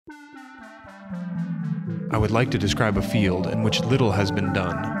I would like to describe a field in which little has been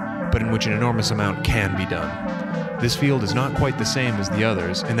done, but in which an enormous amount can be done. This field is not quite the same as the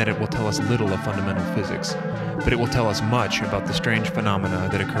others in that it will tell us little of fundamental physics, but it will tell us much about the strange phenomena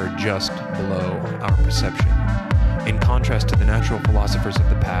that occur just below our perception. In contrast to the natural philosophers of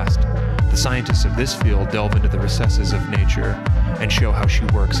the past, the scientists of this field delve into the recesses of nature and show how she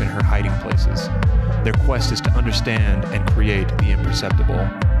works in her hiding places. Their quest is to understand and create the imperceptible.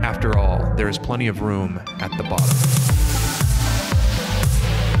 After all, there is plenty of room at the bottom.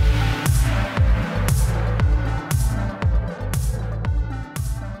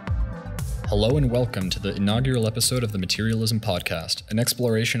 Hello and welcome to the inaugural episode of the Materialism Podcast, an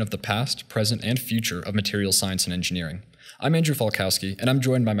exploration of the past, present, and future of material science and engineering. I'm Andrew Falkowski, and I'm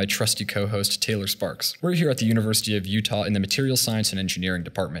joined by my trusty co-host, Taylor Sparks. We're here at the University of Utah in the Material Science and Engineering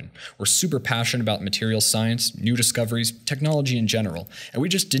Department. We're super passionate about material science, new discoveries, technology in general, and we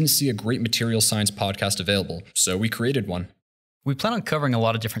just didn't see a great material science podcast available, so we created one. We plan on covering a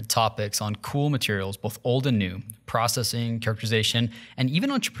lot of different topics on cool materials, both old and new, processing, characterization, and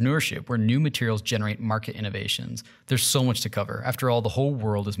even entrepreneurship, where new materials generate market innovations. There's so much to cover. After all, the whole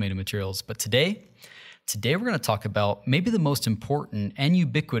world is made of materials. But today we're going to talk about maybe the most important and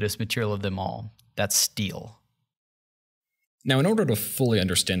ubiquitous material of them all. That's steel. Now, in order to fully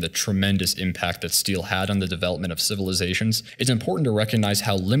understand the tremendous impact that steel had on the development of civilizations, it's important to recognize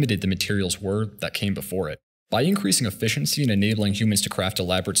how limited the materials were that came before it. By increasing efficiency and enabling humans to craft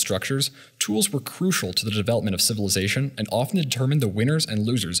elaborate structures, tools were crucial to the development of civilization and often determined the winners and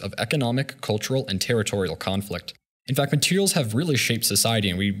losers of economic, cultural, and territorial conflict. In fact, materials have really shaped society,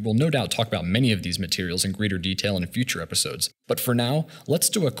 and we will no doubt talk about many of these materials in greater detail in future episodes. But for now, let's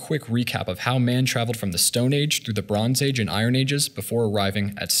do a quick recap of how man traveled from the Stone Age through the Bronze Age and Iron Ages before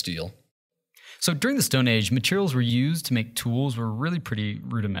arriving at steel. So during the Stone Age, materials were used to make tools were really pretty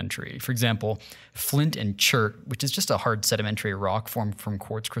rudimentary. For example, flint and chert, which is just a hard sedimentary rock formed from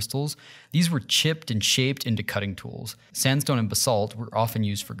quartz crystals, these were chipped and shaped into cutting tools. Sandstone and basalt were often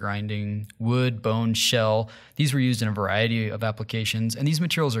used for grinding. Wood, bone, shell, these were used in a variety of applications, and these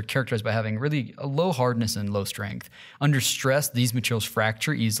materials are characterized by having really a low hardness and low strength. Under stress, these materials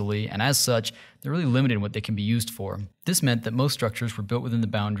fracture easily, and as such, they're really limited in what they can be used for. This meant that most structures were built within the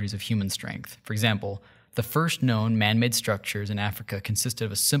boundaries of human strength. For example, the first known man-made structures in Africa consisted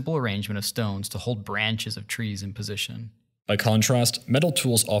of a simple arrangement of stones to hold branches of trees in position. By contrast, metal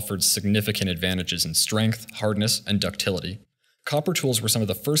tools offered significant advantages in strength, hardness, and ductility. Copper tools were some of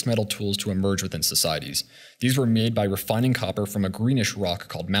the first metal tools to emerge within societies. These were made by refining copper from a greenish rock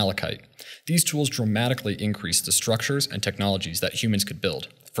called malachite. These tools dramatically increased the structures and technologies that humans could build.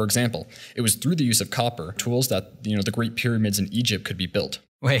 For example, it was through the use of copper tools that, the Great Pyramids in Egypt could be built.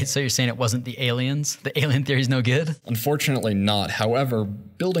 Wait, so you're saying it wasn't the aliens? The alien theory is no good? Unfortunately not. However,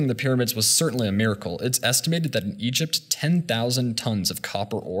 building the pyramids was certainly a miracle. It's estimated that in Egypt, 10,000 tons of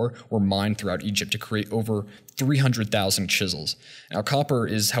copper ore were mined throughout Egypt to create over 300,000 chisels. Now, copper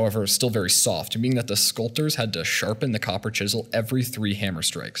is, however, still very soft, meaning that the sculptors had to sharpen the copper chisel every 3 hammer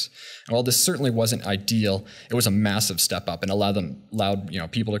strikes. And while this certainly wasn't ideal, it was a massive step up and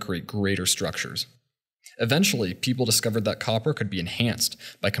allowed people to create greater structures. Eventually, people discovered that copper could be enhanced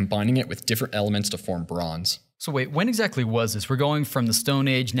by combining it with different elements to form bronze. So wait, when exactly was this? We're going from the Stone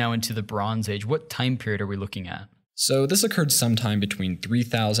Age now into the Bronze Age. What time period are we looking at? So this occurred sometime between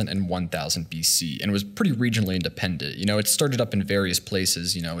 3000 and 1000 BC and was pretty regionally independent. It started up in various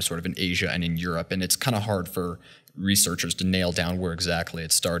places, sort of in Asia and in Europe, and it's kind of hard for researchers to nail down where exactly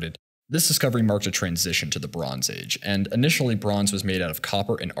it started. This discovery marked a transition to the Bronze Age, and initially bronze was made out of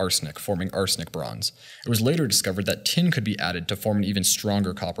copper and arsenic, forming arsenic bronze. It was later discovered that tin could be added to form an even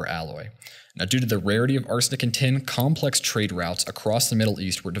stronger copper alloy. Now, due to the rarity of arsenic and tin, complex trade routes across the Middle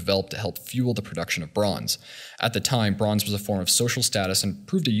East were developed to help fuel the production of bronze. At the time, bronze was a form of social status and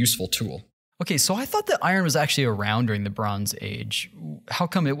proved a useful tool. Okay, so I thought that iron was actually around during the Bronze Age. How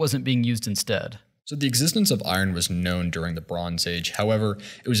come it wasn't being used instead? So the existence of iron was known during the Bronze Age. However,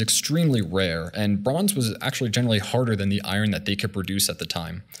 it was extremely rare, and bronze was actually generally harder than the iron that they could produce at the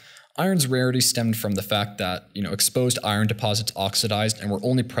time. Iron's rarity stemmed from the fact that, exposed iron deposits oxidized and were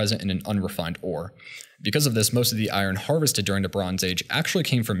only present in an unrefined ore. Because of this, most of the iron harvested during the Bronze Age actually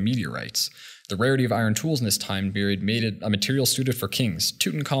came from meteorites. The rarity of iron tools in this time period made it a material suited for kings.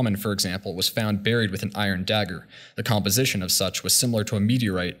 Tutankhamun, for example, was found buried with an iron dagger. The composition of such was similar to a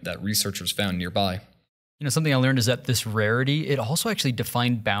meteorite that researchers found nearby. Something I learned is that this rarity, it also actually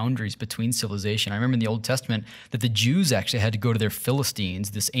defined boundaries between civilization. I remember in the Old Testament that the Jews actually had to go to their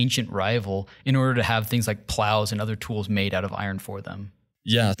Philistines, this ancient rival, in order to have things like plows and other tools made out of iron for them.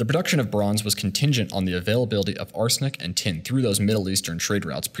 Yeah, the production of bronze was contingent on the availability of arsenic and tin through those Middle Eastern trade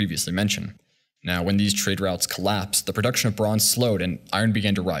routes previously mentioned. Now, when these trade routes collapsed, the production of bronze slowed and iron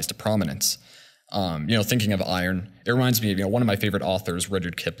began to rise to prominence. Thinking of iron, it reminds me of, one of my favorite authors,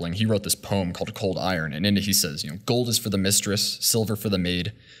 Rudyard Kipling. He wrote this poem called Cold Iron, and in it he says, gold is for the mistress, silver for the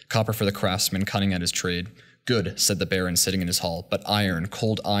maid, copper for the craftsman cunning at his trade. Good, said the baron sitting in his hall, but iron,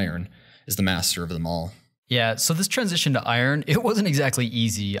 cold iron, is the master of them all. Yeah, so this transition to iron, it wasn't exactly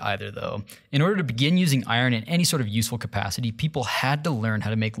easy either, though. In order to begin using iron in any sort of useful capacity, people had to learn how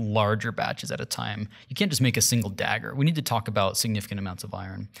to make larger batches at a time. You can't just make a single dagger. We need to talk about significant amounts of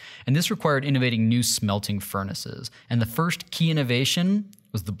iron. And this required innovating new smelting furnaces. And the first key innovation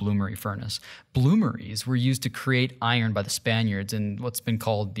was the bloomery furnace. Bloomeries were used to create iron by the Spaniards in what's been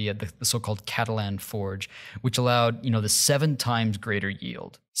called the so-called Catalan forge, which allowed, the 7 times greater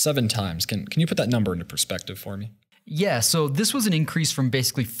yield. 7 times. Can you put that number into perspective for me? Yeah, so this was an increase from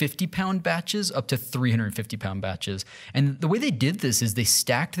basically 50-pound batches up to 350-pound batches. And the way they did this is they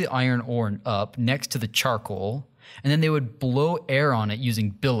stacked the iron ore up next to the charcoal, and then they would blow air on it using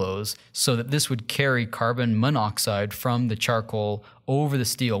billows so that this would carry carbon monoxide from the charcoal over the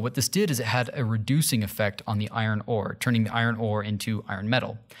steel. What this did is it had a reducing effect on the iron ore, turning the iron ore into iron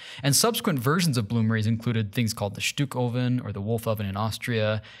metal. And subsequent versions of bloomeries included things called the Stuck oven or the Wolf oven in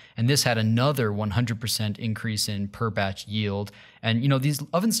Austria, and this had another 100% increase in per batch yield. And these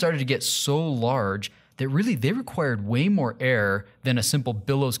ovens started to get so large that really they required way more air than a simple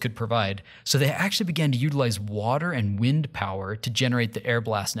billows could provide. So they actually began to utilize water and wind power to generate the air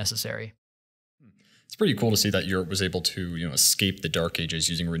blast necessary. It's pretty cool to see that Europe was able to, escape the Dark Ages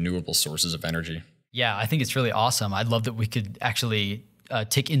using renewable sources of energy. Yeah, I think it's really awesome. I'd love that we could actually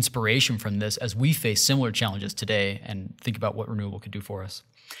take inspiration from this as we face similar challenges today and think about what renewable could do for us.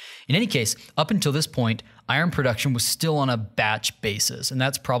 In any case, up until this point, iron production was still on a batch basis, and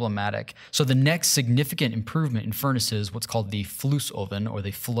that's problematic. So the next significant improvement in furnaces, what's called the Fluss oven or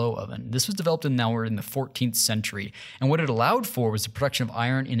the flow oven. This was developed in the 14th century, and what it allowed for was the production of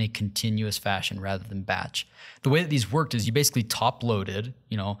iron in a continuous fashion rather than batch. The way that these worked is you basically top-loaded,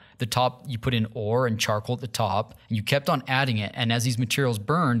 the top, you put in ore and charcoal at the top, and you kept on adding it, and as these materials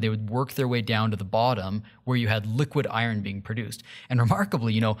burned, they would work their way down to the bottom where you had liquid iron being produced. And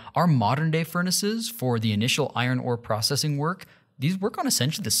remarkably, our modern-day furnaces for the initial iron ore processing work, these work on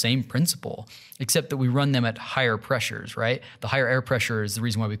essentially the same principle, except that we run them at higher pressures, right? The higher air pressure is the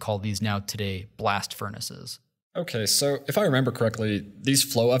reason why we call these now today blast furnaces. Okay, so if I remember correctly, these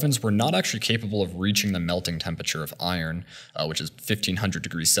flow ovens were not actually capable of reaching the melting temperature of iron, which is 1500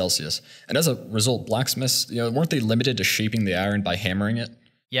 degrees Celsius. And as a result, blacksmiths, weren't they limited to shaping the iron by hammering it?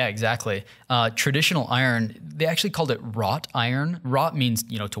 Yeah, exactly. Traditional iron, they actually called it wrought iron. Wrought means,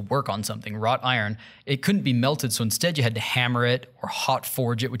 to work on something. Wrought iron, it couldn't be melted, so instead you had to hammer it or hot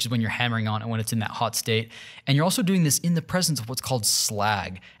forge it, which is when you're hammering on it when it's in that hot state. And you're also doing this in the presence of what's called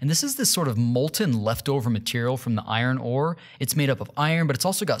slag. And this is this sort of molten leftover material from the iron ore. It's made up of iron, but it's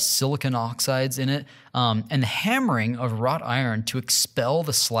also got silicon oxides in it. And the hammering of wrought iron to expel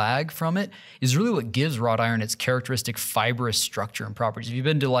the slag from it is really what gives wrought iron its characteristic fibrous structure and properties. If you've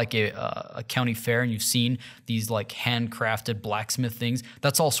been to like a county fair and you've seen these like handcrafted blacksmith things,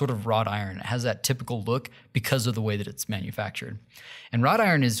 that's all sort of wrought iron. It has that typical look because of the way that it's manufactured. And wrought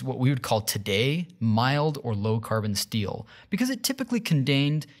iron is what we would call today mild or low carbon steel because it typically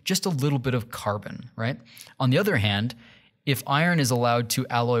contained just a little bit of carbon, right? On the other hand, if iron is allowed to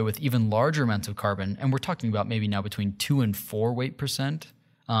alloy with even larger amounts of carbon, and we're talking about maybe now between 2 and 4 weight percent,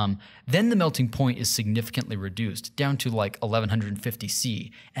 then the melting point is significantly reduced down to like 1150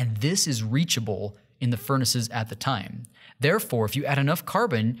 C, and this is reachable in the furnaces at the time. Therefore, if you add enough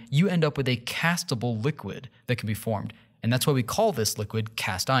carbon, you end up with a castable liquid that can be formed. And that's why we call this liquid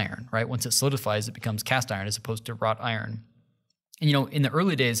cast iron, right? Once it solidifies, it becomes cast iron as opposed to wrought iron. And in the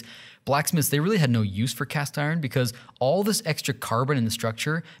early days, blacksmiths, they really had no use for cast iron because all this extra carbon in the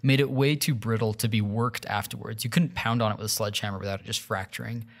structure made it way too brittle to be worked afterwards. You couldn't pound on it with a sledgehammer without it just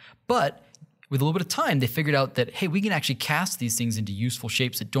fracturing. But with a little bit of time, they figured out that, hey, we can actually cast these things into useful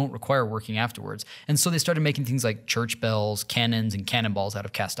shapes that don't require working afterwards. And so they started making things like church bells, cannons, and cannonballs out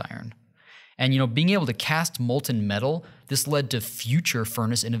of cast iron. And being able to cast molten metal, this led to future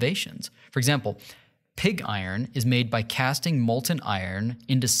furnace innovations. For example, pig iron is made by casting molten iron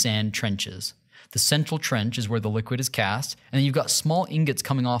into sand trenches. The central trench is where the liquid is cast, and then you've got small ingots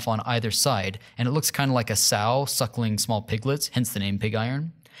coming off on either side, and it looks kind of like a sow suckling small piglets, hence the name pig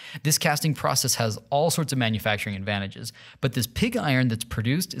iron. This casting process has all sorts of manufacturing advantages, but this pig iron that's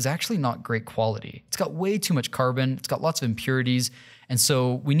produced is actually not great quality. It's got way too much carbon, it's got lots of impurities, and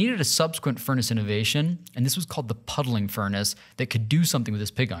so we needed a subsequent furnace innovation, and this was called the puddling furnace that could do something with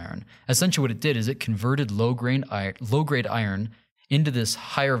this pig iron. Essentially what it did is it converted low-grade iron into this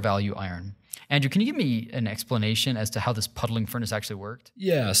higher value iron. Andrew, can you give me an explanation as to how this puddling furnace actually worked?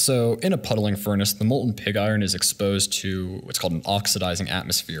 Yeah, so in a puddling furnace, the molten pig iron is exposed to what's called an oxidizing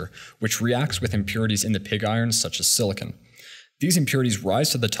atmosphere, which reacts with impurities in the pig iron, such as silicon. These impurities rise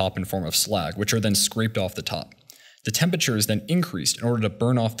to the top in form of slag, which are then scraped off the top. The temperature is then increased in order to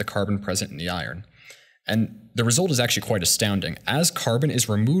burn off the carbon present in the iron. And the result is actually quite astounding. As carbon is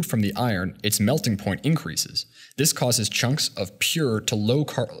removed from the iron, its melting point increases. This causes chunks of pure to low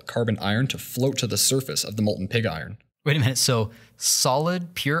carbon iron to float to the surface of the molten pig iron. Wait a minute, so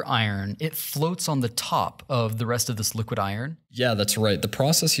solid, pure iron, it floats on the top of the rest of this liquid iron? Yeah, that's right. The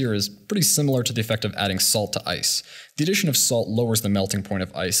process here is pretty similar to the effect of adding salt to ice. The addition of salt lowers the melting point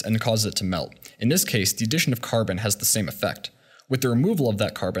of ice and causes it to melt. In this case, the addition of carbon has the same effect. With the removal of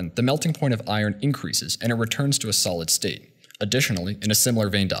that carbon, the melting point of iron increases and it returns to a solid state. Additionally, in a similar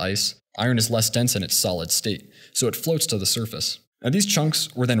vein to ice, iron is less dense in its solid state, so it floats to the surface. Now, these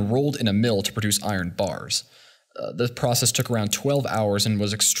chunks were then rolled in a mill to produce iron bars. The process took around 12 hours and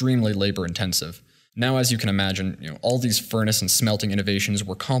was extremely labor-intensive. Now, as you can imagine, all these furnace and smelting innovations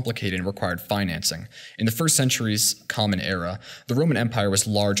were complicated and required financing. In the first century's Common Era, the Roman Empire was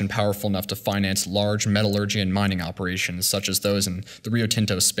large and powerful enough to finance large metallurgy and mining operations, such as those in the Rio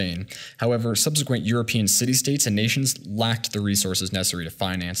Tinto, Spain. However, subsequent European city-states and nations lacked the resources necessary to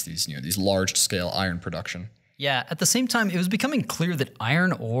finance these large-scale iron production. Yeah, at the same time, it was becoming clear that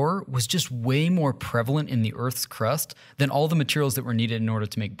iron ore was just way more prevalent in the Earth's crust than all the materials that were needed in order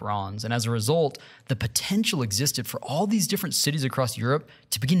to make bronze. And as a result, the potential existed for all these different cities across Europe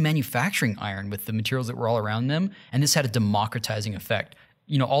to begin manufacturing iron with the materials that were all around them. And this had a democratizing effect.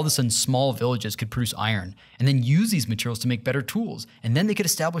 All of a sudden, small villages could produce iron and then use these materials to make better tools. And then they could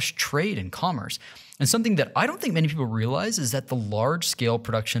establish trade and commerce. And something that I don't think many people realize is that the large-scale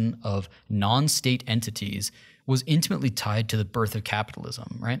production of non-state entities was intimately tied to the birth of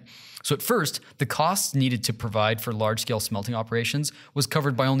capitalism, right? So at first, the costs needed to provide for large-scale smelting operations was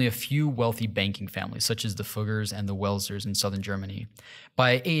covered by only a few wealthy banking families, such as the Fuggers and the Welsers in southern Germany.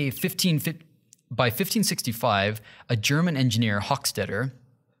 By 1565, a German engineer, Hochstetter,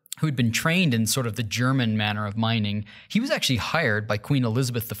 who had been trained in sort of the German manner of mining, he was actually hired by Queen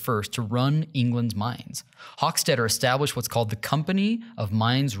Elizabeth I to run England's mines. Hochstetter established what's called the Company of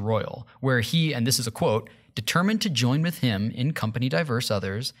Mines Royal, where he, and this is a quote, determined to join with him in company diverse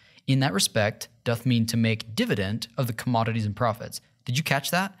others, in that respect doth mean to make dividend of the commodities and profits. Did you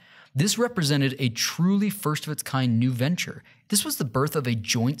catch that? This represented a truly first of its kind new venture. This was the birth of a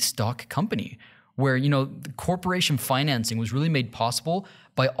joint stock company where, the corporation financing was really made possible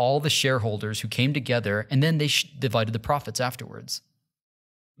by all the shareholders who came together and then they divided the profits afterwards.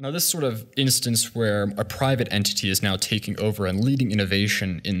 Now, this sort of instance where a private entity is now taking over and leading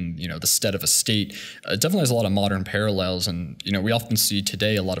innovation in, the stead of a state, definitely has a lot of modern parallels. And, we often see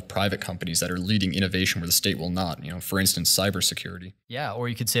today a lot of private companies that are leading innovation where the state will not, for instance, cybersecurity. Yeah, or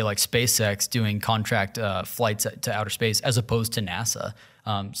you could say like SpaceX doing contract flights to outer space as opposed to NASA.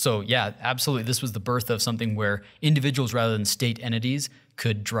 So yeah, absolutely. This was the birth of something where individuals rather than state entities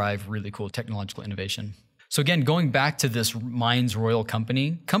could drive really cool technological innovation. So again, going back to this Mines Royal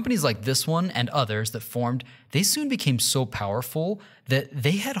Company, companies like this one and others that formed, they soon became so powerful that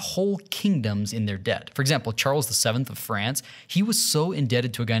they had whole kingdoms in their debt. For example, Charles VII of France, he was so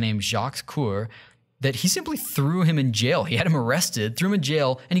indebted to a guy named Jacques Coeur that he simply threw him in jail. He had him arrested, threw him in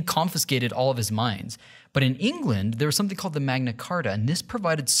jail, and he confiscated all of his mines. But in England, there was something called the Magna Carta, and this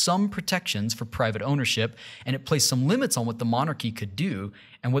provided some protections for private ownership, and it placed some limits on what the monarchy could do.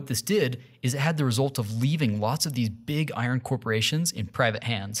 And what this did is it had the result of leaving lots of these big iron corporations in private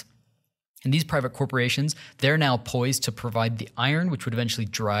hands. And these private corporations, they're now poised to provide the iron which would eventually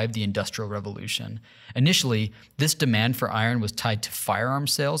drive the Industrial Revolution. Initially, this demand for iron was tied to firearm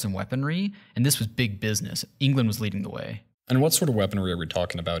sales and weaponry, and this was big business. England was leading the way. And what sort of weaponry are we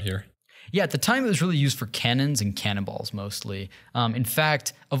talking about here? Yeah, at the time it was really used for cannons and cannonballs mostly. In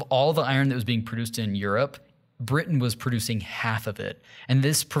fact, of all the iron that was being produced in Europe, Britain was producing half of it. And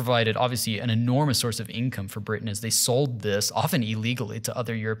this provided obviously an enormous source of income for Britain as they sold this, often illegally, to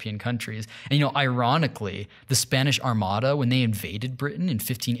other European countries. And ironically, the Spanish Armada, when they invaded Britain in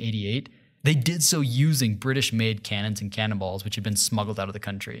 1588, they did so using British-made cannons and cannonballs, which had been smuggled out of the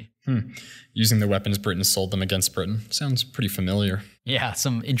country. Using the weapons Britain sold them against Britain. Sounds pretty familiar. Yeah,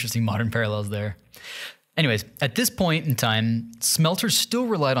 some interesting modern parallels there. Anyways, at this point in time, smelters still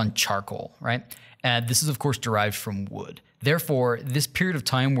relied on charcoal, right? And this is, of course, derived from wood. Therefore, this period of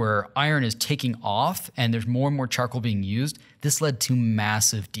time where iron is taking off and there's more and more charcoal being used, this led to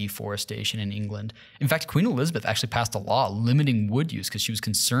massive deforestation in England. In fact, Queen Elizabeth actually passed a law limiting wood use because she was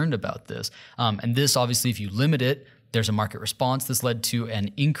concerned about this. And this, obviously, if you limit it, There's a market response. This led to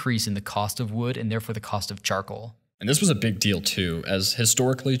an increase in the cost of wood and therefore the cost of charcoal. And this was a big deal too, as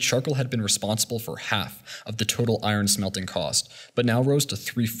historically, charcoal had been responsible for half of the total iron smelting cost, but now rose to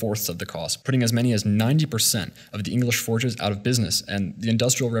 3/4 of the cost, putting as many as 90% of the English forges out of business, and the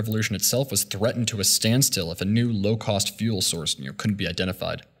Industrial Revolution itself was threatened to a standstill if a new low-cost fuel source couldn't be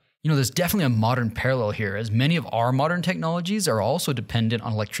identified. There's definitely a modern parallel here, as many of our modern technologies are also dependent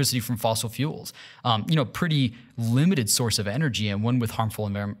on electricity from fossil fuels. Pretty limited source of energy and one with harmful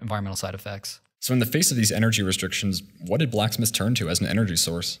environmental side effects. So in the face of these energy restrictions, what did blacksmiths turn to as an energy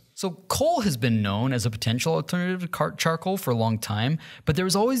source? So coal has been known as a potential alternative to charcoal for a long time, but there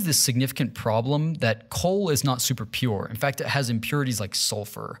was always this significant problem that coal is not super pure. In fact, it has impurities like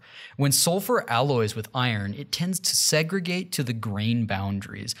sulfur. When sulfur alloys with iron, it tends to segregate to the grain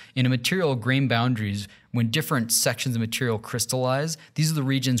boundaries. In a material, grain boundaries, when different sections of material crystallize, these are the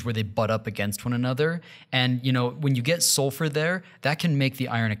regions where they butt up against one another. And when you get sulfur there, that can make the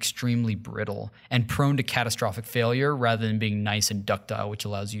iron extremely brittle and prone to catastrophic failure rather than being nice and ductile, which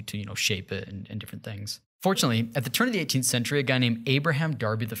allows you to shape it and different things. Fortunately, at the turn of the 18th century, a guy named Abraham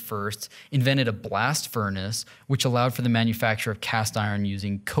Darby I invented a blast furnace, which allowed for the manufacture of cast iron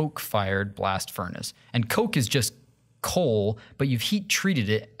using coke-fired blast furnace. And coke is just coal, but you've heat treated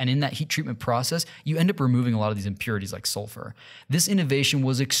it, and in that heat treatment process, you end up removing a lot of these impurities like sulfur. This innovation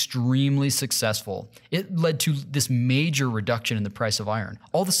was extremely successful. It led to this major reduction in the price of iron.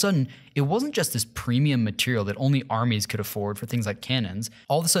 All of a sudden, it wasn't just this premium material that only armies could afford for things like cannons.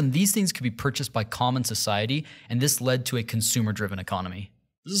 All of a sudden, these things could be purchased by common society, and this led to a consumer-driven economy.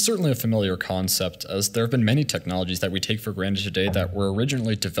 This is certainly a familiar concept, as there have been many technologies that we take for granted today that were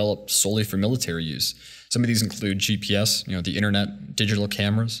originally developed solely for military use. Some of these include GPS, the internet, digital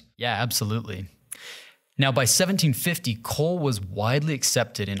cameras. Yeah, absolutely. Now, by 1750, coal was widely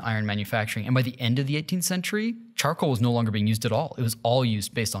accepted in iron manufacturing, and by the end of the 18th century, charcoal was no longer being used at all. It was all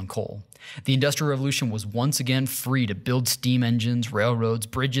used based on coal. The Industrial Revolution was once again free to build steam engines, railroads,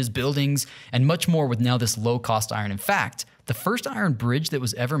 bridges, buildings, and much more with now this low-cost iron. In fact, the first iron bridge that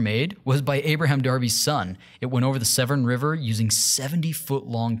was ever made was by Abraham Darby's son. It went over the Severn River using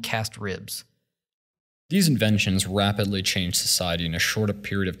 70-foot-long cast ribs. These inventions rapidly changed society in a shorter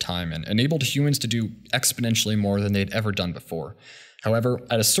period of time and enabled humans to do exponentially more than they'd ever done before. However,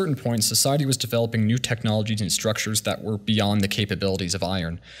 at a certain point, society was developing new technologies and structures that were beyond the capabilities of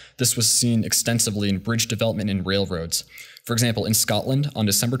iron. This was seen extensively in bridge development and railroads. For example, in Scotland, on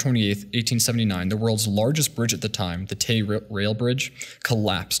December 28, 1879, the world's largest bridge at the time, the Tay Rail Bridge,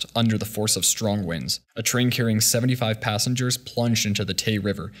 collapsed under the force of strong winds. A train carrying 75 passengers plunged into the Tay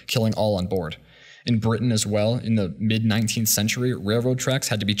River, killing all on board. In Britain as well, in the mid-19th century, railroad tracks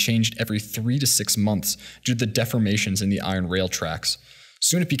had to be changed every 3 to 6 months due to the deformations in the iron rail tracks.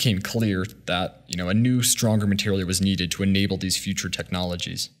 Soon it became clear that, a new, stronger material was needed to enable these future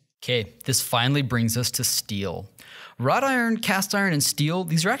technologies. Okay, this finally brings us to steel. Wrought iron, cast iron, and steel,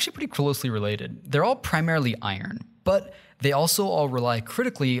 these are actually pretty closely related. They're all primarily iron, but they also all rely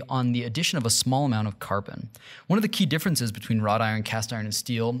critically on the addition of a small amount of carbon. One of the key differences between wrought iron, cast iron, and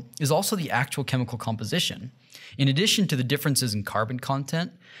steel is also the actual chemical composition. In addition to the differences in carbon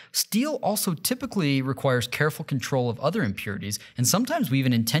content, steel also typically requires careful control of other impurities, and sometimes we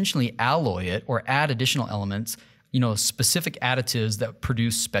even intentionally alloy it or add additional elements, specific additives that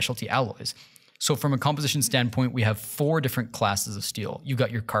produce specialty alloys. So from a composition standpoint, we have 4 different classes of steel. You've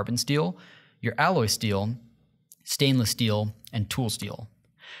got your carbon steel, your alloy steel, stainless steel, and tool steel.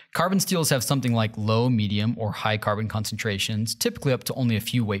 Carbon steels have something like low, medium, or high carbon concentrations, typically up to only a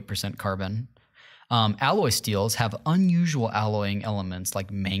few weight % carbon. Alloy steels have unusual alloying elements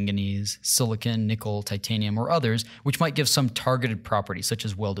like manganese, silicon, nickel, titanium, or others, which might give some targeted properties such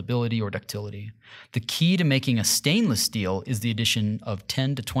as weldability or ductility. The key to making a stainless steel is the addition of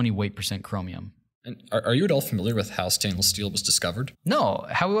 10 to 20 weight % chromium. And are you at all familiar with how stainless steel was discovered? No,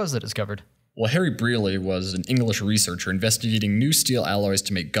 how was it discovered? Well, Harry Brearley was an English researcher investigating new steel alloys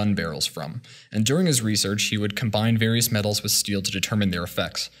to make gun barrels from, and during his research, he would combine various metals with steel to determine their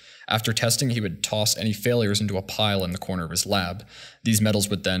effects. After testing, he would toss any failures into a pile in the corner of his lab. These metals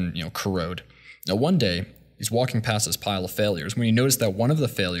would then, corrode. Now, one day, he's walking past this pile of failures when he noticed that one of the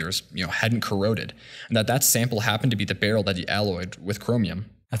failures, hadn't corroded, and that sample happened to be the barrel that he alloyed with chromium.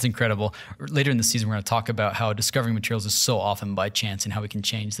 That's incredible. Later in the season, we're going to talk about how discovering materials is so often by chance and how we can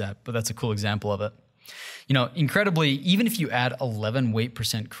change that, but that's a cool example of it. Incredibly, even if you add 11 weight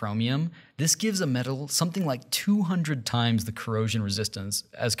 % chromium, this gives a metal something like 200 times the corrosion resistance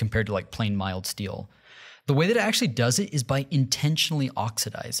as compared to like plain mild steel. The way that it actually does it is by intentionally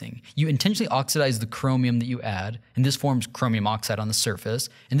oxidizing. You intentionally oxidize the chromium that you add, and this forms chromium oxide on the surface,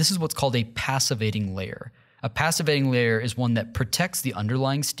 and this is what's called a passivating layer. A passivating layer is one that protects the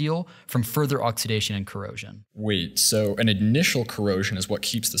underlying steel from further oxidation and corrosion. Wait, so an initial corrosion is what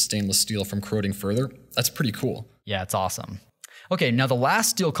keeps the stainless steel from corroding further? That's pretty cool. Yeah, it's awesome. Okay, now the last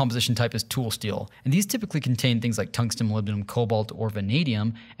steel composition type is tool steel, and these typically contain things like tungsten, molybdenum, cobalt, or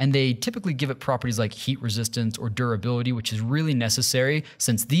vanadium, and they typically give it properties like heat resistance or durability, which is really necessary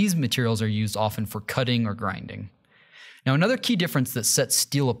since these materials are used often for cutting or grinding. Now, another key difference that sets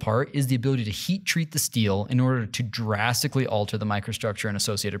steel apart is the ability to heat treat the steel in order to drastically alter the microstructure and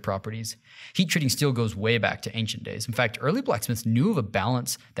associated properties. Heat treating steel goes way back to ancient days. In fact, early blacksmiths knew of a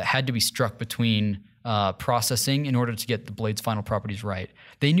balance that had to be struck between processing in order to get the blade's final properties right.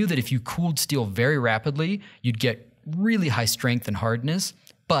 They knew that if you cooled steel very rapidly, you'd get really high strength and hardness,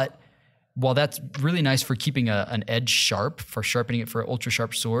 but while that's really nice for keeping an edge sharp, for sharpening it for an ultra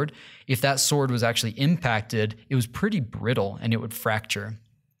sharp sword, if that sword was actually impacted, it was pretty brittle and it would fracture.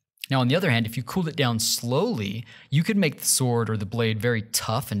 Now, on the other hand, if you cooled it down slowly, you could make the sword or the blade very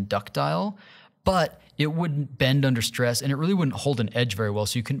tough and ductile, but it wouldn't bend under stress and it really wouldn't hold an edge very well,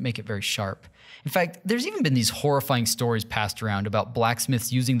 so you couldn't make it very sharp. In fact, there's even been these horrifying stories passed around about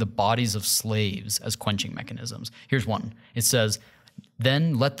blacksmiths using the bodies of slaves as quenching mechanisms. Here's one. It says,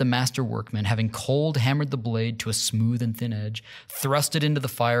 "Then let the master workman, having cold hammered the blade to a smooth and thin edge, thrust it into the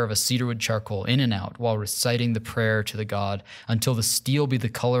fire of a cedarwood charcoal in and out, while reciting the prayer to the god, until the steel be the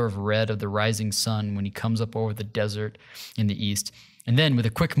color of red of the rising sun when he comes up over the desert in the east. And then with a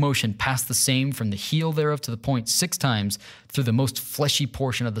quick motion pass the same from the heel thereof to the point 6 times through the most fleshy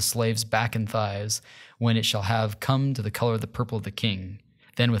portion of the slave's back and thighs, when it shall have come to the color of the purple of the king.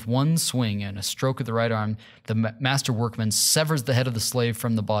 Then with one swing and a stroke of the right arm, the master workman severs the head of the slave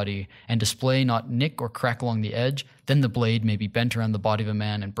from the body, and display not nick or crack along the edge. Then the blade may be bent around the body of a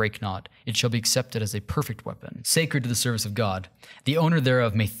man and break not. It shall be accepted as a perfect weapon, sacred to the service of God. The owner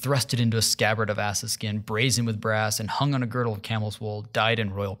thereof may thrust it into a scabbard of ass's skin, brazen with brass, and hung on a girdle of camel's wool, dyed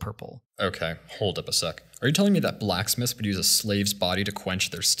in royal purple." Okay, hold up a sec. Are you telling me that blacksmiths would use a slave's body to quench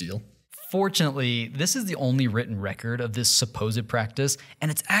their steel? Fortunately, this is the only written record of this supposed practice,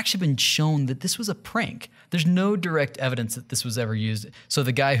 and it's actually been shown that this was a prank. There's no direct evidence that this was ever used. So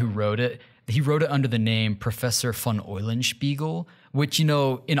the guy who wrote it, he wrote it under the name Professor von Eulenspiegel, which, you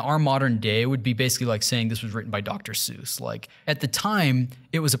know, in our modern day would be basically like saying this was written by Dr. Seuss. Like, at the time,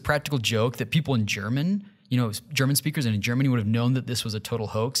 it was a practical joke that people in German, you know, German speakers in Germany would have known that this was a total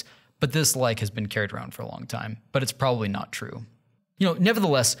hoax, but this, like, has been carried around for a long time. But it's probably not true. You know,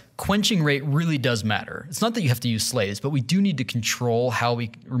 nevertheless, quenching rate really does matter. It's not that you have to use slaves, but we do need to control how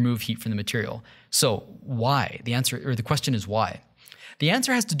we remove heat from the material. So why? The question is why? The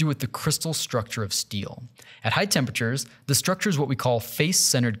answer has to do with the crystal structure of steel. At high temperatures, the structure is what we call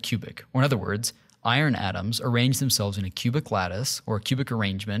face-centered cubic, or in other words, iron atoms arrange themselves in a cubic lattice or a cubic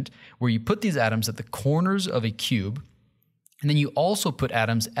arrangement where you put these atoms at the corners of a cube, and then you also put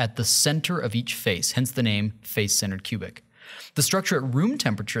atoms at the center of each face, hence the name face-centered cubic. The structure at room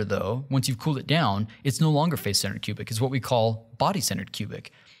temperature, though, once you've cooled it down, it's no longer face-centered cubic. It's what we call body-centered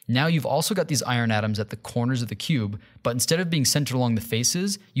cubic. Now you've also got these iron atoms at the corners of the cube, but instead of being centered along the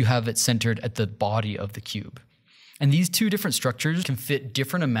faces, you have it centered at the body of the cube. And these two different structures can fit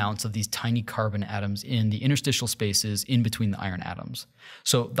different amounts of these tiny carbon atoms in the interstitial spaces in between the iron atoms.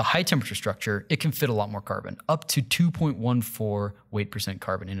 So the high temperature structure, it can fit a lot more carbon, up to 2.14 weight%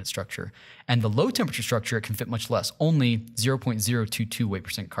 carbon in its structure. And the low temperature structure, it can fit much less, only 0.022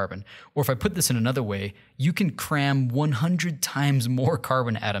 weight% carbon. Or if I put this in another way, you can cram 100 times more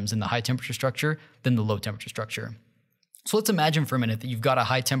carbon atoms in the high temperature structure than the low temperature structure. So let's imagine for a minute that you've got a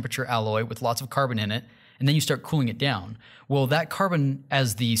high temperature alloy with lots of carbon in it, and then you start cooling it down. Well, that carbon,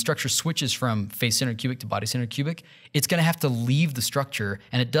 as the structure switches from face-centered cubic to body-centered cubic, it's going to have to leave the structure,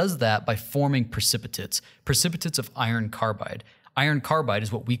 and it does that by forming precipitates of iron carbide. Iron carbide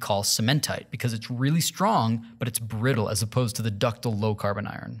is what we call cementite because it's really strong, but it's brittle as opposed to the ductile low-carbon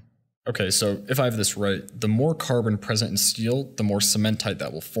iron. Okay, so if I have this right, the more carbon present in steel, the more cementite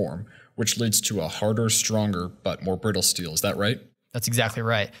that will form, which leads to a harder, stronger, but more brittle steel. Is that right? That's exactly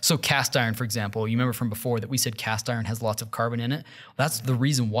right. So cast iron, for example, you remember from before that we said cast iron has lots of carbon in it. That's the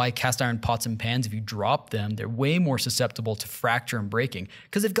reason why cast iron pots and pans, if you drop them, they're way more susceptible to fracture and breaking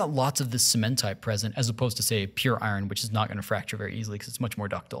because they've got lots of this cementite present as opposed to, say, pure iron, which is not going to fracture very easily because it's much more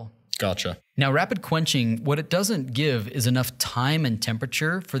ductile. Gotcha. Now, rapid quenching, what it doesn't give is enough time and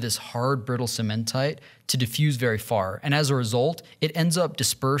temperature for this hard, brittle cementite to diffuse very far. And as a result, it ends up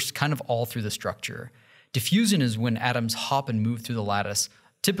dispersed kind of all through the structure. Diffusion is when atoms hop and move through the lattice,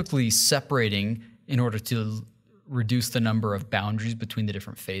 typically separating in order to reduce the number of boundaries between the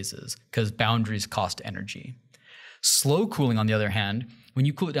different phases, because boundaries cost energy. Slow cooling, on the other hand, when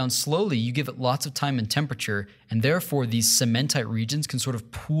you cool it down slowly, you give it lots of time and temperature, and therefore these cementite regions can sort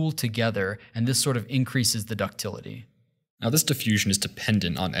of pool together, and this sort of increases the ductility. Now, this diffusion is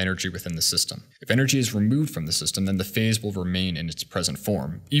dependent on energy within the system. If energy is removed from the system, then the phase will remain in its present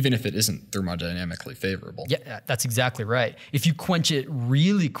form, even if it isn't thermodynamically favorable. Yeah, that's exactly right. If you quench it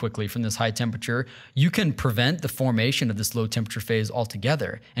really quickly from this high temperature, you can prevent the formation of this low temperature phase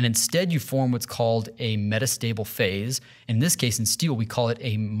altogether. And instead, you form what's called a metastable phase. In this case, in steel, we call it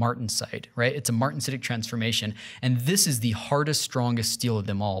a martensite, right? It's a martensitic transformation. And this is the hardest, strongest steel of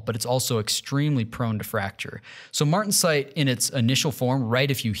them all, but it's also extremely prone to fracture. So martensite, in its initial form, right,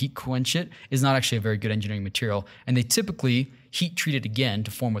 if you heat quench it, is not actually a very good engineering material. And they typically heat treat it again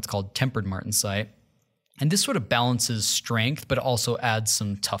to form what's called tempered martensite. And this sort of balances strength, but also adds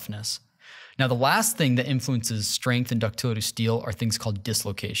some toughness. Now, the last thing that influences strength and ductility of steel are things called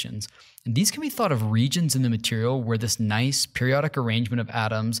dislocations. And these can be thought of regions in the material where this nice periodic arrangement of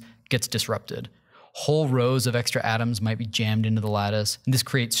atoms gets disrupted. Whole rows of extra atoms might be jammed into the lattice, and this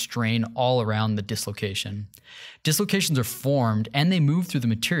creates strain all around the dislocation. Dislocations are formed and they move through the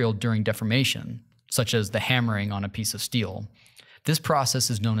material during deformation, such as the hammering on a piece of steel. This process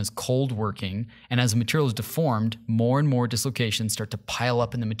is known as cold working, and as the material is deformed, more and more dislocations start to pile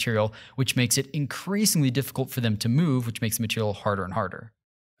up in the material, which makes it increasingly difficult for them to move, which makes the material harder and harder.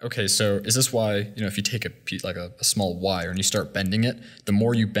 Okay, so is this why, if you take a piece, like a small wire and you start bending it, the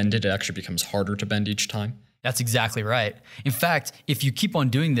more you bend it, it actually becomes harder to bend each time? That's exactly right. In fact, if you keep on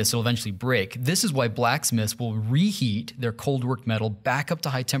doing this, it'll eventually break. This is why blacksmiths will reheat their cold worked metal back up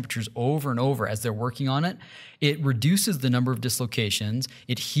to high temperatures over and over as they're working on it. It reduces the number of dislocations,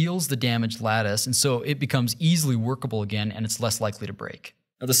 it heals the damaged lattice, and so it becomes easily workable again and it's less likely to break.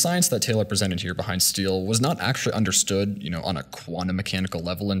 Now, the science that Taylor presented here behind steel was not actually understood, on a quantum mechanical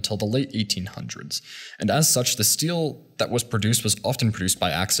level until the late 1800s. And as such, the steel that was produced was often produced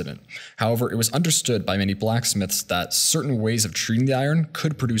by accident. However, it was understood by many blacksmiths that certain ways of treating the iron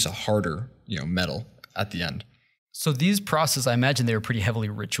could produce a harder, metal at the end. So these processes, I imagine they were pretty heavily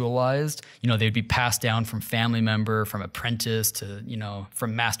ritualized. They'd be passed down from family member, from apprentice to,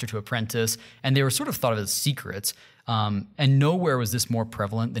 from master to apprentice. And they were sort of thought of as secrets. And nowhere was this more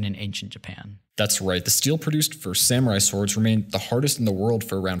prevalent than in ancient Japan. That's right. The steel produced for samurai swords remained the hardest in the world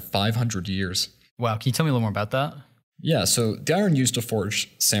for around 500 years. Wow. Can you tell me a little more about that? Yeah, so the iron used to forge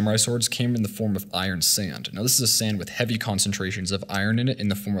samurai swords came in the form of iron sand. Now, this is a sand with heavy concentrations of iron in it in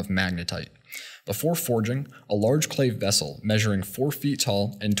the form of magnetite. Before forging, a large clay vessel measuring 4 feet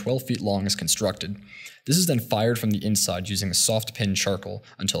tall and 12 feet long is constructed. This is then fired from the inside using a soft pin charcoal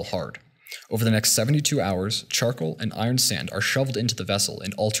until hard. Over the next 72 hours, charcoal and iron sand are shoveled into the vessel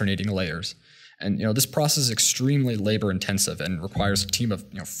in alternating layers. And this process is extremely labor intensive and requires a team of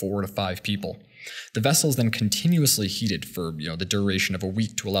 4 to 5 people. The vessel is then continuously heated for the duration of a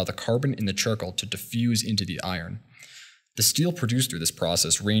week to allow the carbon in the charcoal to diffuse into the iron. The steel produced through this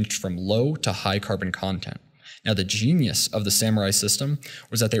process ranged from low to high carbon content. Now, the genius of the samurai system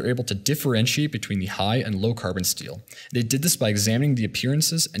was that they were able to differentiate between the high and low carbon steel. They did this by examining the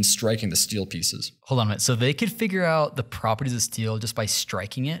appearances and striking the steel pieces. Hold on a minute. So they could figure out the properties of steel just by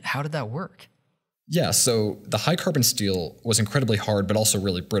striking it? How did that work? Yeah, so the high carbon steel was incredibly hard but also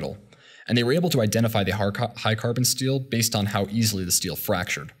really brittle. And they were able to identify the high carbon steel based on how easily the steel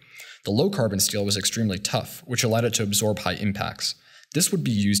fractured. The low carbon steel was extremely tough, which allowed it to absorb high impacts. This would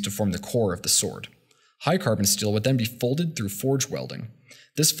be used to form the core of the sword. High carbon steel would then be folded through forge welding.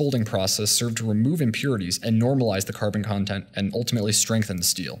 This folding process served to remove impurities and normalize the carbon content and ultimately strengthen the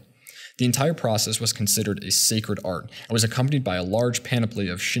steel. The entire process was considered a sacred art and was accompanied by a large panoply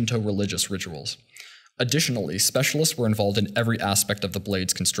of Shinto religious rituals. Additionally, specialists were involved in every aspect of the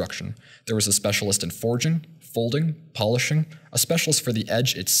blade's construction. There was a specialist in forging, folding, polishing, a specialist for the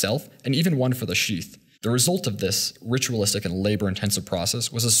edge itself, and even one for the sheath. The result of this ritualistic and labor-intensive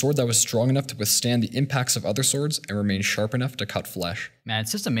process was a sword that was strong enough to withstand the impacts of other swords and remain sharp enough to cut flesh. Man,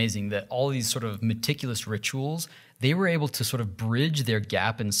 it's just amazing that all these sort of meticulous rituals, they were able to sort of bridge their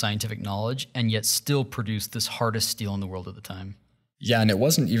gap in scientific knowledge and yet still produce this hardest steel in the world at the time. Yeah, and it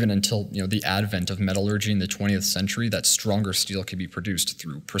wasn't even until the advent of metallurgy in the 20th century that stronger steel could be produced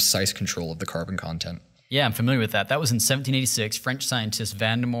through precise control of the carbon content. Yeah, I'm familiar with that. That was in 1786. French scientists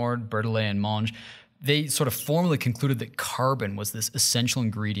Van de Moorde, Berthollet, and Monge, they sort of formally concluded that carbon was this essential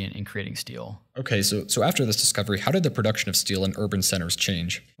ingredient in creating steel. Okay, so after this discovery, how did the production of steel in urban centers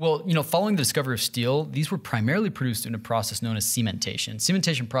change? Well, following the discovery of steel, these were primarily produced in a process known as cementation.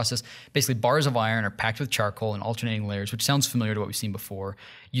 Cementation process, basically bars of iron are packed with charcoal in alternating layers, which sounds familiar to what we've seen before.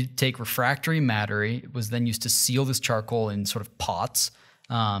 You take refractory matter, it was then used to seal this charcoal in sort of pots.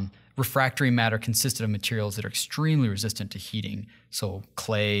 refractory matter consisted of materials that are extremely resistant to heating. So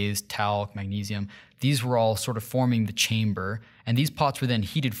clays, talc, magnesium, these were all sort of forming the chamber, and these pots were then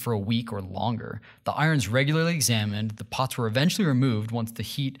heated for a week or longer. The irons regularly examined. The pots were eventually removed once the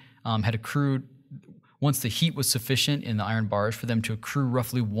heat was sufficient in the iron bars for them to accrue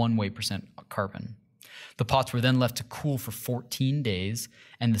roughly 1 weight% carbon. The pots were then left to cool for 14 days,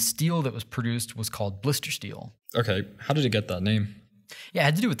 and the steel that was produced was called blister steel. Okay, how did it get that name? Yeah, it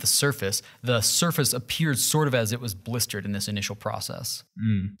had to do with the surface. The surface appeared sort of as it was blistered in this initial process.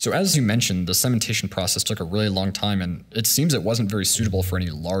 So as you mentioned, the cementation process took a really long time, and it seems it wasn't very suitable for any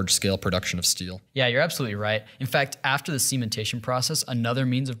large-scale production of steel. Yeah, you're absolutely right. In fact, after the cementation process, another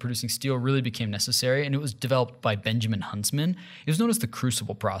means of producing steel really became necessary, and it was developed by Benjamin Huntsman. It was known as the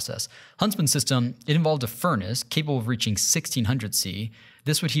crucible process. Huntsman's system, it involved a furnace capable of reaching 1600 C.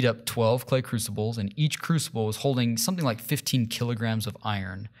 This would heat up 12 clay crucibles, and each crucible was holding something like 15 kilograms of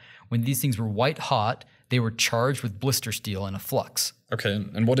iron. When these things were white hot, they were charged with blister steel in a flux. Okay,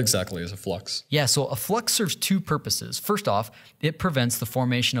 and what exactly is a flux? Yeah, so a flux serves two purposes. First off, it prevents the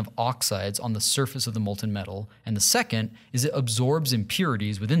formation of oxides on the surface of the molten metal, and the second is it absorbs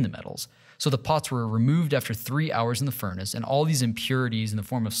impurities within the metals. So the pots were removed after 3 hours in the furnace, and all these impurities in the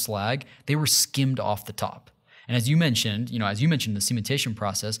form of slag, they were skimmed off the top. And as you mentioned in the cementation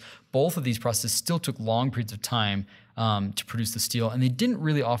process, both of these processes still took long periods of time to produce the steel, and they didn't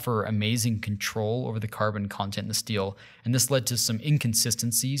really offer amazing control over the carbon content in the steel, and this led to some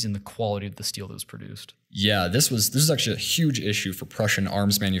inconsistencies in the quality of the steel that was produced. Yeah, this was actually a huge issue for Prussian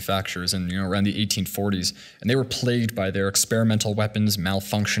arms manufacturers in around the 1840s, and they were plagued by their experimental weapons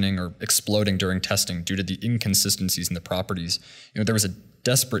malfunctioning or exploding during testing due to the inconsistencies in the properties. There was a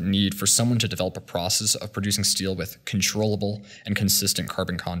desperate need for someone to develop a process of producing steel with controllable and consistent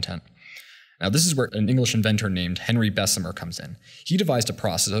carbon content. Now, this is where an English inventor named Henry Bessemer comes in. He devised a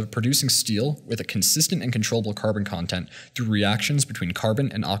process of producing steel with a consistent and controllable carbon content through reactions between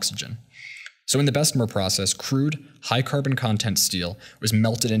carbon and oxygen. So in the Bessemer process, crude, high carbon content steel was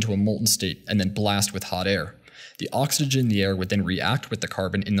melted into a molten state and then blasted with hot air. The oxygen in the air would then react with the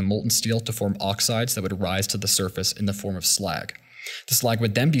carbon in the molten steel to form oxides that would rise to the surface in the form of slag. The slag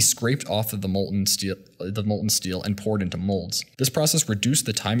would then be scraped off of the molten steel and poured into molds. This process reduced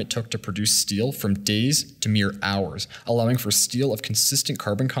the time it took to produce steel from days to mere hours, allowing for steel of consistent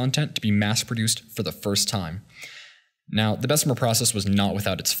carbon content to be mass-produced for the first time. Now, the Bessemer process was not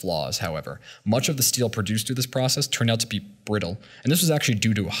without its flaws, however. Much of the steel produced through this process turned out to be brittle, and this was actually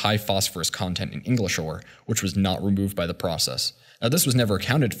due to a high phosphorus content in English ore, which was not removed by the process. Now, this was never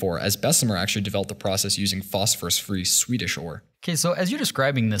accounted for, as Bessemer actually developed the process using phosphorus-free Swedish ore. Okay, so as you're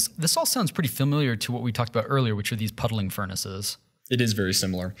describing this all sounds pretty familiar to what we talked about earlier, which are these puddling furnaces. It is very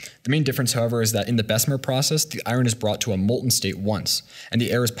similar. The main difference, however, is that in the Bessemer process, the iron is brought to a molten state once, and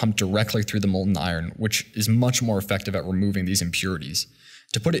the air is pumped directly through the molten iron, which is much more effective at removing these impurities.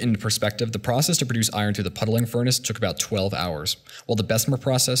 To put it into perspective, the process to produce iron through the puddling furnace took about 12 hours, while the Bessemer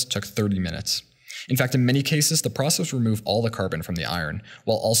process took 30 minutes. In fact, in many cases, the process removed all the carbon from the iron,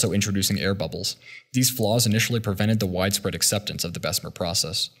 while also introducing air bubbles. These flaws initially prevented the widespread acceptance of the Bessemer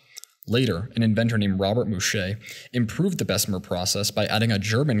process. Later, an inventor named Robert Mouchet improved the Bessemer process by adding a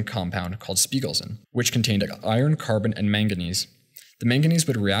German compound called Spiegelsen, which contained iron, carbon, and manganese. The manganese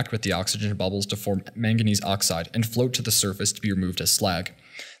would react with the oxygen bubbles to form manganese oxide and float to the surface to be removed as slag.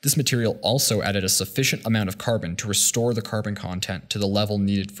 This material also added a sufficient amount of carbon to restore the carbon content to the level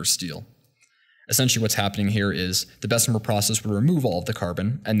needed for steel. Essentially what's happening here is the Bessemer process would remove all of the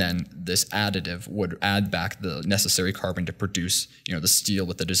carbon, and then this additive would add back the necessary carbon to produce, the steel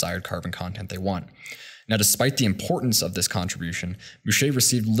with the desired carbon content they want. Now, despite the importance of this contribution, Mouchet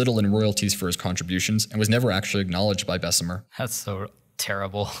received little in royalties for his contributions and was never actually acknowledged by Bessemer. That's so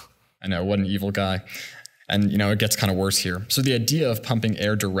terrible. I know, what an evil guy. And, it gets kind of worse here. So the idea of pumping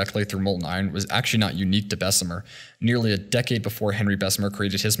air directly through molten iron was actually not unique to Bessemer. Nearly a decade before Henry Bessemer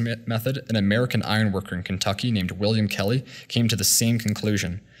created his method, an American ironworker in Kentucky named William Kelly came to the same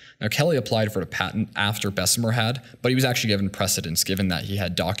conclusion. Now, Kelly applied for a patent after Bessemer had, but he was actually given precedence given that he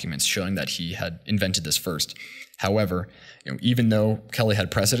had documents showing that he had invented this first. However, even though Kelly had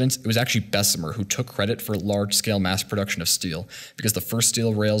precedence, it was actually Bessemer who took credit for large-scale mass production of steel, because the first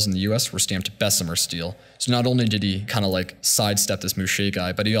steel rails in the US were stamped Bessemer steel. So not only did he kind of sidestep this Mouchet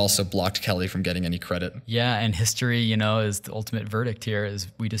guy, but he also blocked Kelly from getting any credit. Yeah, and history, is the ultimate verdict here, is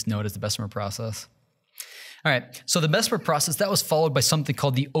we just know it as the Bessemer process. All right, so the Bessemer process, that was followed by something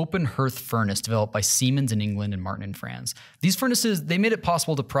called the open hearth furnace, developed by Siemens in England and Martin in France. These furnaces, they made it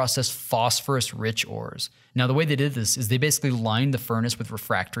possible to process phosphorus-rich ores. Now, the way they did this is they basically lined the furnace with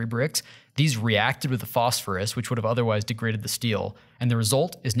refractory bricks. These reacted with the phosphorus, which would have otherwise degraded the steel, And the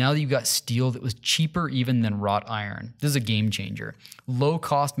result is now that you've got steel that was cheaper even than wrought iron. This is a game changer.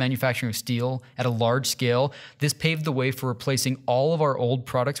 Low-cost manufacturing of steel at a large scale, this paved the way for replacing all of our old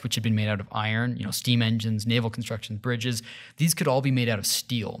products which had been made out of iron, steam engines, naval construction, bridges. These could all be made out of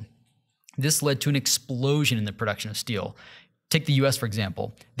steel. This led to an explosion in the production of steel. Take the US, for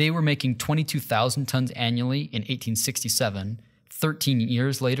example. They were making 22,000 tons annually in 1867. 13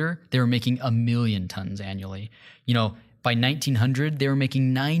 years later, they were making 1 million tons annually. By 1900, they were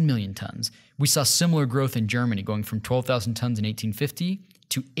making 9 million tons. We saw similar growth in Germany, going from 12,000 tons in 1850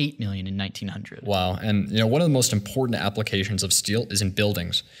 to 8 million in 1900. Wow. And one of the most important applications of steel is in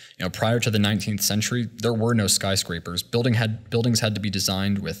buildings. Prior to the 19th century, there were no skyscrapers. Buildings had to be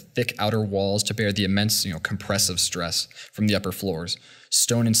designed with thick outer walls to bear the immense, compressive stress from the upper floors.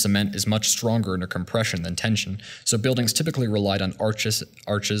 Stone and cement is much stronger under compression than tension, so buildings typically relied on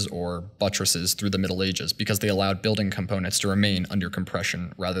arches or buttresses through the Middle Ages because they allowed building components to remain under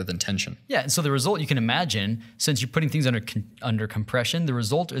compression rather than tension. Yeah, and so the result you can imagine, since you're putting things under compression, the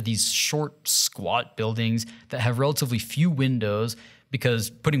result are these short, squat buildings that have relatively few windows, because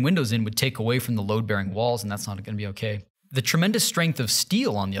putting windows in would take away from the load-bearing walls, and that's not going to be okay. The tremendous strength of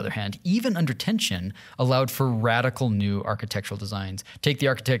steel, on the other hand, even under tension, allowed for radical new architectural designs. Take the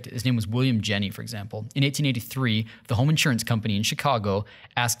architect, his name was William Jenney, for example. In 1883, the home insurance company in Chicago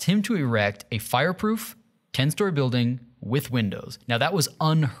asked him to erect a fireproof 10-story building with windows. Now, that was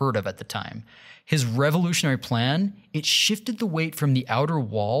unheard of at the time. His revolutionary plan, it shifted the weight from the outer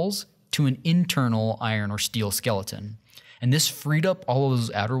walls to an internal iron or steel skeleton. And this freed up all of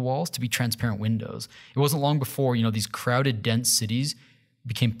those outer walls to be transparent windows. It wasn't long before, these crowded, dense cities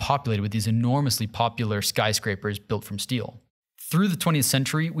became populated with these enormously popular skyscrapers built from steel. Through the 20th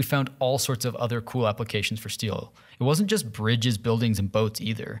century, we found all sorts of other cool applications for steel. It wasn't just bridges, buildings, and boats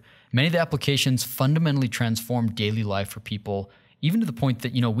either. Many of the applications fundamentally transformed daily life for people, even to the point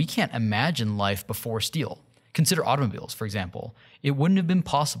that, we can't imagine life before steel. Consider automobiles, for example. It wouldn't have been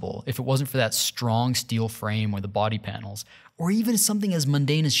possible if it wasn't for that strong steel frame or the body panels, or even something as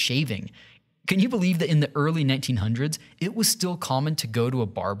mundane as shaving. Can you believe that in the early 1900s, it was still common to go to a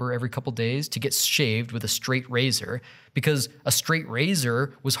barber every couple days to get shaved with a straight razor, because a straight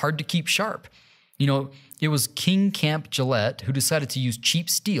razor was hard to keep sharp? It was King Camp Gillette who decided to use cheap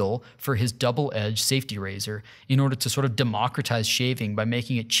steel for his double-edged safety razor in order to sort of democratize shaving by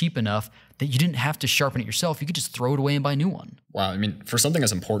making it cheap enough that you didn't have to sharpen it yourself. You could just throw it away and buy a new one. Wow, for something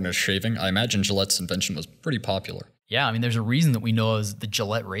as important as shaving, I imagine Gillette's invention was pretty popular. Yeah, there's a reason that we know as the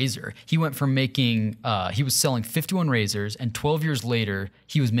Gillette razor. He went from he was selling 51 razors, and 12 years later,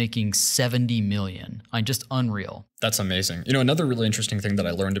 he was making 70 million. Just unreal. That's amazing. Another really interesting thing that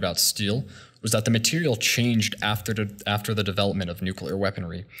I learned about steel was that the material changed after the development of nuclear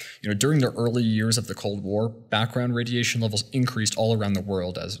weaponry. During the early years of the Cold War, background radiation levels increased all around the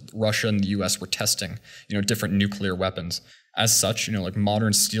world as Russia and the US were testing, different nuclear weapons. As such,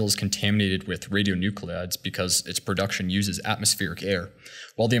 modern steel is contaminated with radionuclides because its production uses atmospheric air.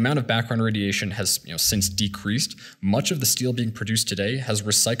 While the amount of background radiation has, since decreased, much of the steel being produced today has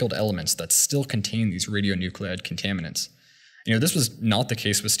recycled elements that still contain these radionuclide contaminants. This was not the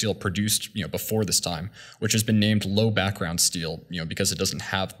case with steel produced, before this time, which has been named low background steel, because it doesn't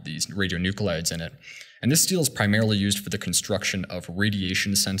have these radionuclides in it. And this steel is primarily used for the construction of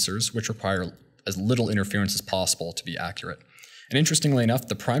radiation sensors, which require as little interference as possible to be accurate. And interestingly enough,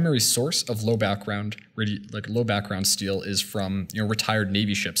 the primary source of low background steel is from retired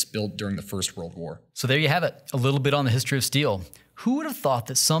Navy ships built during the First World War. So there you have it, a little bit on the history of steel. Who would have thought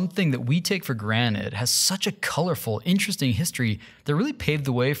that something that we take for granted has such a colorful, interesting history that really paved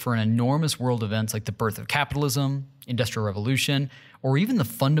the way for an enormous world events like the birth of capitalism, Industrial Revolution, or even the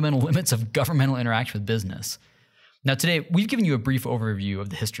fundamental limits of governmental interaction with business? Now today, we've given you a brief overview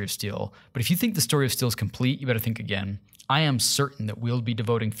of the history of steel, but if you think the story of steel is complete, you better think again. I am certain that we'll be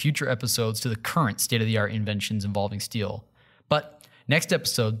devoting future episodes to the current state-of-the-art inventions involving steel. But next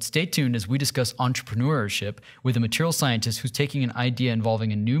episode, stay tuned as we discuss entrepreneurship with a material scientist who's taking an idea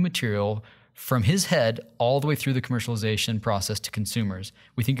involving a new material from his head all the way through the commercialization process to consumers.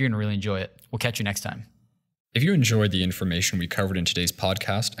 We think you're going to really enjoy it. We'll catch you next time. If you enjoyed the information we covered in today's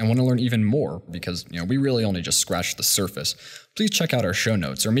podcast and want to learn even more, because we really only just scratched the surface, please check out our show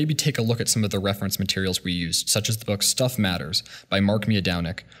notes or maybe take a look at some of the reference materials we used, such as the book Stuff Matters by Mark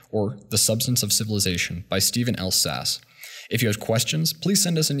Miodownik or The Substance of Civilization by Stephen L. Sass. If you have questions, please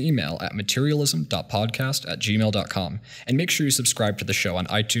send us an email at materialism.podcast@gmail.com and make sure you subscribe to the show on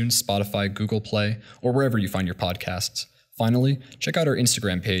iTunes, Spotify, Google Play, or wherever you find your podcasts. Finally, check out our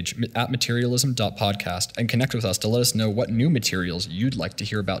Instagram page at materialism.podcast and connect with us to let us know what new materials you'd like to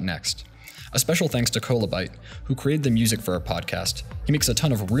hear about next. A special thanks to Kolobite, who created the music for our podcast. He makes a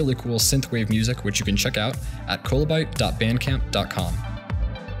ton of really cool synthwave music, which you can check out at kolobite.bandcamp.com.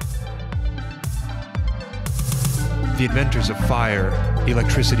 The inventors of fire,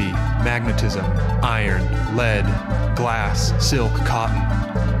 electricity, magnetism, iron, lead, glass, silk,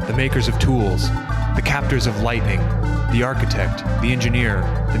 cotton, the makers of tools, the captors of lightning, the architect, the engineer,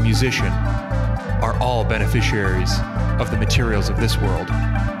 the musician, are all beneficiaries of the materials of this world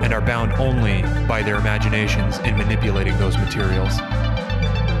and are bound only by their imaginations in manipulating those materials.